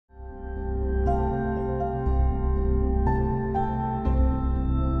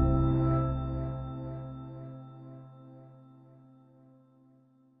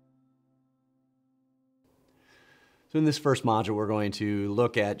So in this first module, we're going to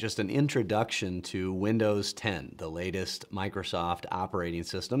look at just an introduction to Windows 10, the latest Microsoft operating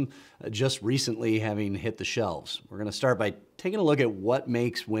system, just recently having hit the shelves. We're going to start by taking a look at what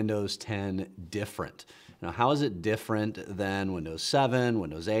makes Windows 10 different. Now, how is it different than Windows 7,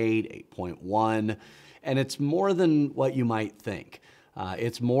 Windows 8, 8.1? And it's more than what you might think.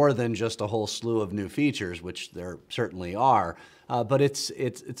 It's more than just a whole slew of new features, which there certainly are, but it's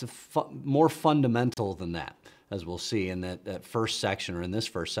more fundamental than that, as we'll see in that first section, or in this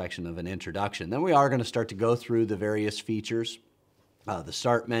first section of an introduction. Then we are going to start to go through the various features, the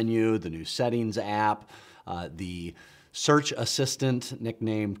Start menu, the new Settings app, the Search Assistant,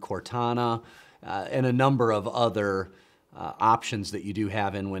 nicknamed Cortana, and a number of other options that you do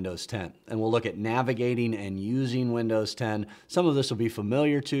have in Windows 10. And we'll look at navigating and using Windows 10. Some of this will be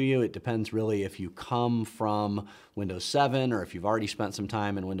familiar to you. It depends really if you come from Windows 7 or if you've already spent some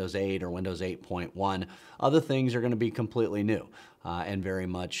time in Windows 8 or Windows 8.1. Other things are going to be completely new and very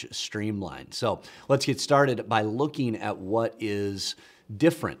much streamlined. So let's get started by looking at what is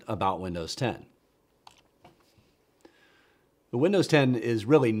different about Windows 10. The Windows 10 is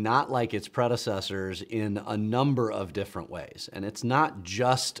really not like its predecessors in a number of different ways. And it's not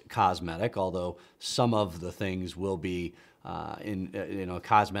just cosmetic, although some of the things will be in a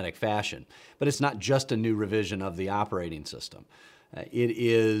cosmetic fashion. But it's not just a new revision of the operating system. It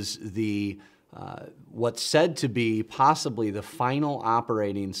is what's said to be possibly the final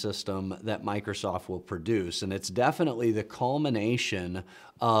operating system that Microsoft will produce. And it's definitely the culmination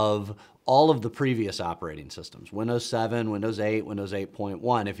of all of the previous operating systems, Windows 7, Windows 8, Windows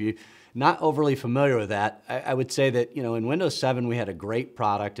 8.1. If you're not overly familiar with that, I would say that, in Windows 7, we had a great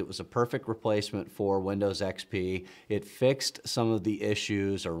product. It was a perfect replacement for Windows XP. It fixed some of the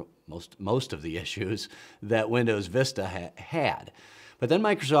issues, or most of the issues, that Windows Vista had. But then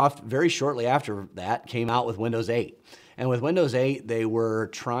Microsoft, very shortly after that, came out with Windows 8. And with Windows 8, they were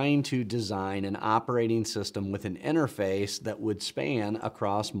trying to design an operating system with an interface that would span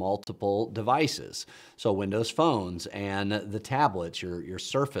across multiple devices. So Windows phones and the tablets, your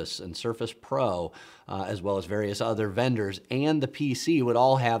Surface and Surface Pro, as well as various other vendors, and the PC would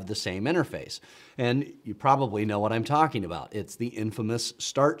all have the same interface. And you probably know what I'm talking about. It's the infamous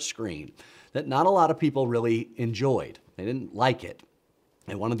Start screen that not a lot of people really enjoyed. They didn't like it.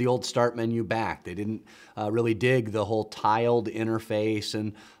 They wanted the old Start menu back. They didn't really dig the whole tiled interface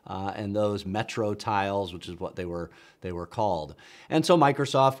and those Metro tiles, which is what they were called. And so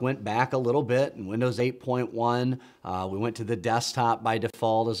Microsoft went back a little bit. In Windows 8.1, we went to the desktop by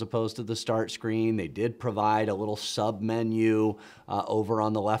default as opposed to the Start screen. They did provide a little sub-menu over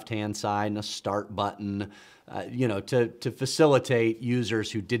on the left-hand side and a Start button, to facilitate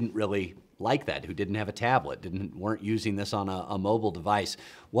users who didn't really like that, who didn't have a tablet, weren't using this on a mobile device.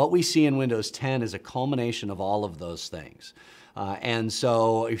 What we see in Windows 10 is a culmination of all of those things. And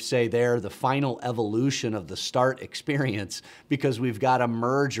so you say there, the final evolution of the Start experience, because we've got a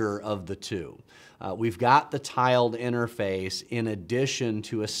merger of the two. We've got the tiled interface in addition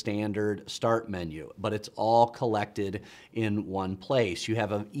to a standard Start menu, but it's all collected in one place. You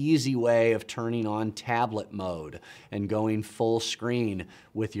have an easy way of turning on tablet mode and going full screen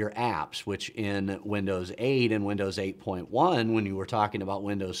with your apps, which in Windows 8 and Windows 8.1, when you were talking about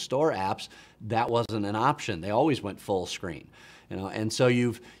Windows Store apps, that wasn't an option. They always went full screen. And so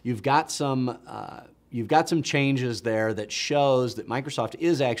you've got some changes there that shows that Microsoft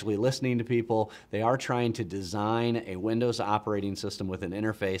is actually listening to people. They are trying to design a Windows operating system with an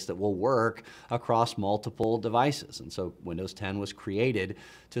interface that will work across multiple devices. And so Windows 10 was created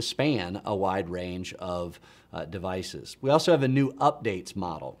to span a wide range of devices. We also have a new updates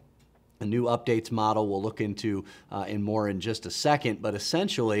model. A new updates model we'll look into in just a second, but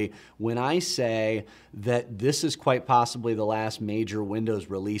essentially when I say that this is quite possibly the last major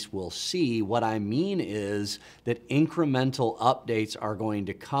Windows release we'll see, what I mean is that incremental updates are going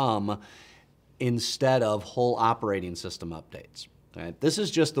to come instead of whole operating system updates. Right? This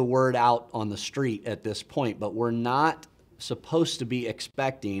is just the word out on the street at this point, but we're not supposed to be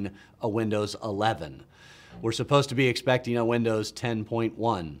expecting a Windows 11. We're supposed to be expecting a Windows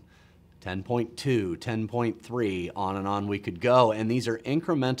 10.1. 10.2, 10.3, on and on we could go. And these are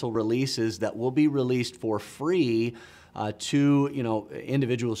incremental releases that will be released for free to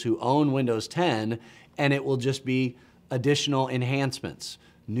individuals who own Windows 10, and it will just be additional enhancements,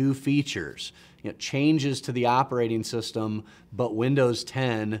 new features, changes to the operating system, but Windows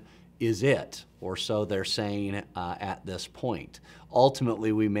 10 is it, or so they're saying at this point.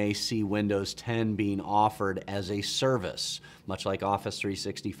 Ultimately, we may see Windows 10 being offered as a service, much like Office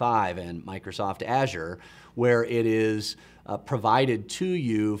 365 and Microsoft Azure, where it is provided to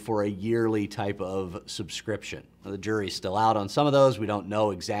you for a yearly type of subscription. Now, the jury's still out on some of those. We don't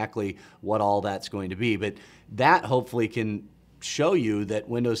know exactly what all that's going to be, but that hopefully can show you that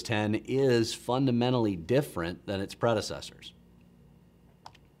Windows 10 is fundamentally different than its predecessors.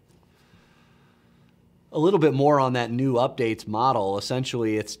 A little bit more on that new updates model.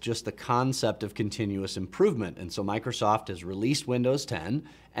 Essentially, it's just the concept of continuous improvement. And so Microsoft has released Windows 10,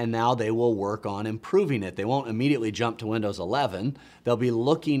 and now they will work on improving it. They won't immediately jump to Windows 11. They'll be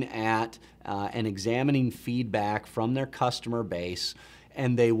looking at and examining feedback from their customer base,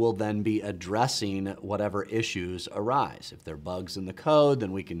 and they will then be addressing whatever issues arise. If there are bugs in the code,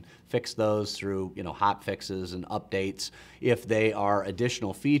 then we can fix those through hot fixes and updates. If they are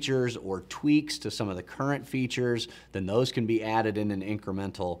additional features or tweaks to some of the current features, then those can be added in an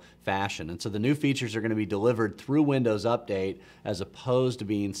incremental fashion. And so the new features are going to be delivered through Windows Update as opposed to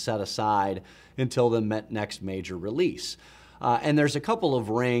being set aside until the next major release. And there's a couple of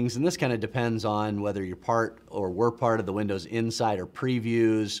rings, and this kind of depends on whether you're part or were part of the Windows Insider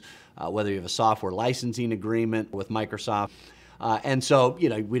previews, whether you have a software licensing agreement with Microsoft. And so,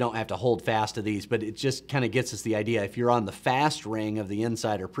 we don't have to hold fast to these, but it just kind of gets us the idea. If you're on the fast ring of the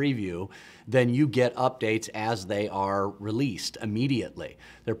Insider preview, then you get updates as they are released immediately.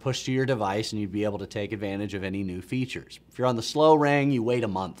 They're pushed to your device, and you'd be able to take advantage of any new features. If you're on the slow ring, you wait a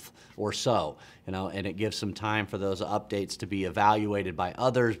month or so, and it gives some time for those updates to be evaluated by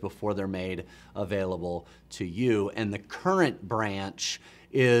others before they're made available to you. And the current branch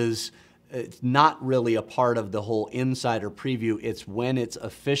is it's not really a part of the whole Insider preview. It's when it's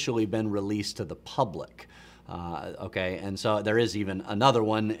officially been released to the public. Okay, and so there is even another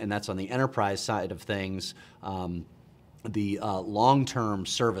one, and that's on the enterprise side of things. The long-term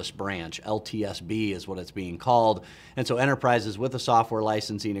service branch, LTSB is what it's being called. And so enterprises with a software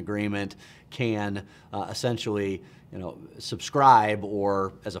licensing agreement can essentially subscribe,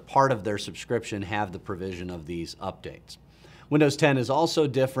 or as a part of their subscription have the provision of these updates. Windows 10 is also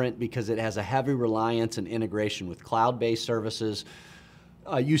different because it has a heavy reliance and integration with cloud-based services.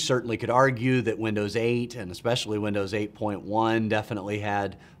 You certainly could argue that Windows 8 and especially Windows 8.1 definitely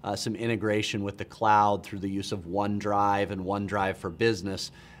had some integration with the cloud through the use of OneDrive and OneDrive for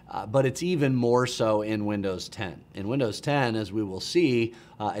Business, but it's even more so in Windows 10. In Windows 10, as we will see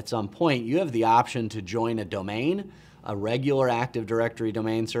at some point, you have the option to join a domain, a regular Active Directory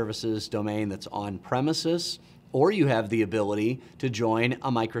domain services domain that's on premises, or you have the ability to join a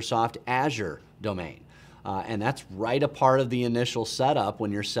Microsoft Azure domain. And that's right a part of the initial setup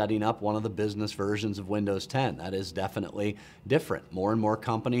when you're setting up one of the business versions of Windows 10. That is definitely different. More and more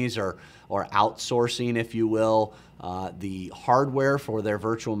companies are outsourcing, if you will, the hardware for their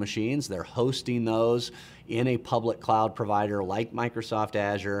virtual machines. They're hosting those in a public cloud provider like Microsoft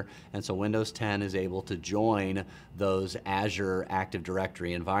Azure, and so Windows 10 is able to join those Azure Active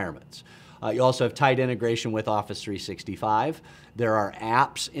Directory environments. You also have tight integration with Office 365. There are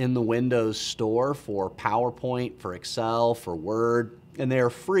apps in the Windows Store for PowerPoint, for Excel, for Word, and they are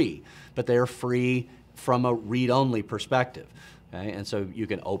free, but they are free from a read-only perspective. Okay? And so you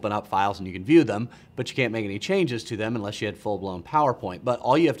can open up files and you can view them, but you can't make any changes to them unless you had full-blown PowerPoint. But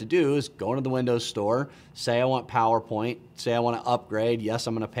all you have to do is go into the Windows Store, say I want PowerPoint, say I want to upgrade. Yes,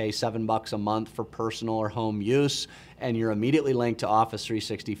 I'm going to pay $7 a month for personal or home use, and you're immediately linked to Office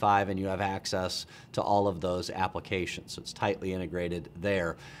 365 and you have access to all of those applications. So it's tightly integrated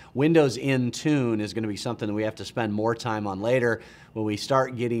there. Windows Intune is going to be something that we have to spend more time on later when we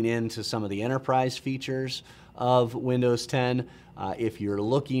start getting into some of the enterprise features of Windows 10. If you're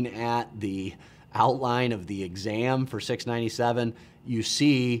looking at the outline of the exam for 697, you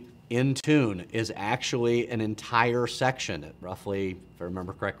see Intune is actually an entire section. Roughly, if I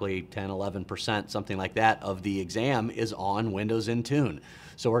remember correctly, 10, 11%, something like that, of the exam is on Windows Intune.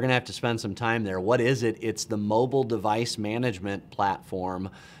 So we're going to have to spend some time there. What is it? It's the mobile device management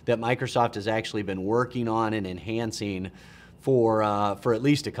platform that Microsoft has actually been working on and enhancing for at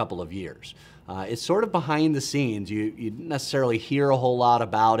least a couple of years. It's sort of behind the scenes. You didn't necessarily hear a whole lot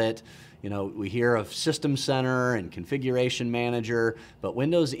about it. We hear of System Center and Configuration Manager, but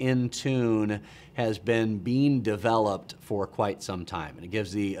Windows Intune has been being developed for quite some time. And it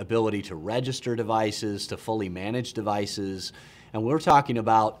gives the ability to register devices, to fully manage devices. And we're talking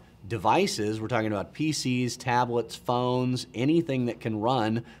about devices, we're talking about PCs, tablets, phones, anything that can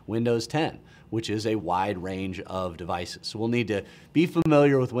run Windows 10, which is a wide range of devices. So we'll need to be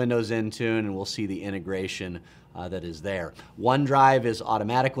familiar with Windows Intune, and we'll see the integration that is there. OneDrive is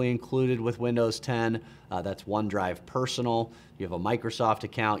automatically included with Windows 10. That's OneDrive Personal. You have a Microsoft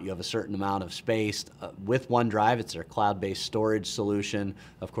account, you have a certain amount of space. With OneDrive, it's their cloud-based storage solution.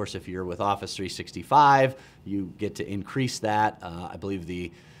 Of course, if you're with Office 365, you get to increase that. I believe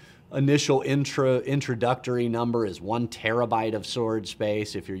the initial introductory number is 1 terabyte of storage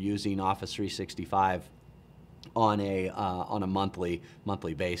space if you're using Office 365 on a monthly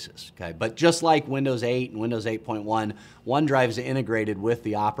basis. Okay, but just like Windows 8 and Windows 8.1, OneDrive is integrated with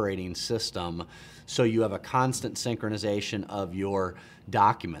the operating system, so you have a constant synchronization of your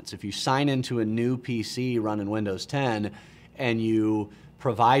documents. If you sign into a new PC running Windows 10 and you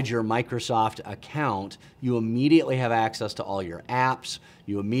provide your Microsoft account, you immediately have access to all your apps.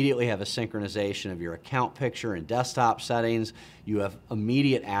 You immediately have a synchronization of your account picture and desktop settings. You have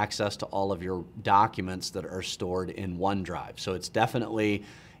immediate access to all of your documents that are stored in OneDrive. So it's definitely,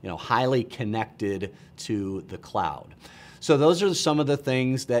 highly connected to the cloud. So those are some of the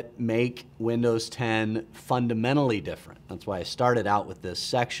things that make Windows 10 fundamentally different. That's why I started out with this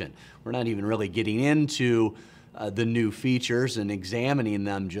section. We're not even really getting into the new features and examining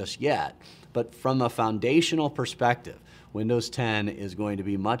them just yet. But from a foundational perspective, Windows 10 is going to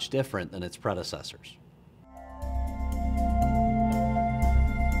be much different than its predecessors.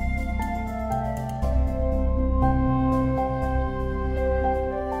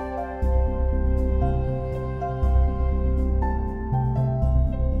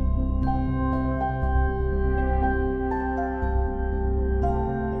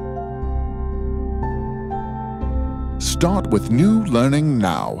 Start with new learning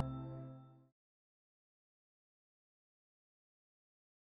now.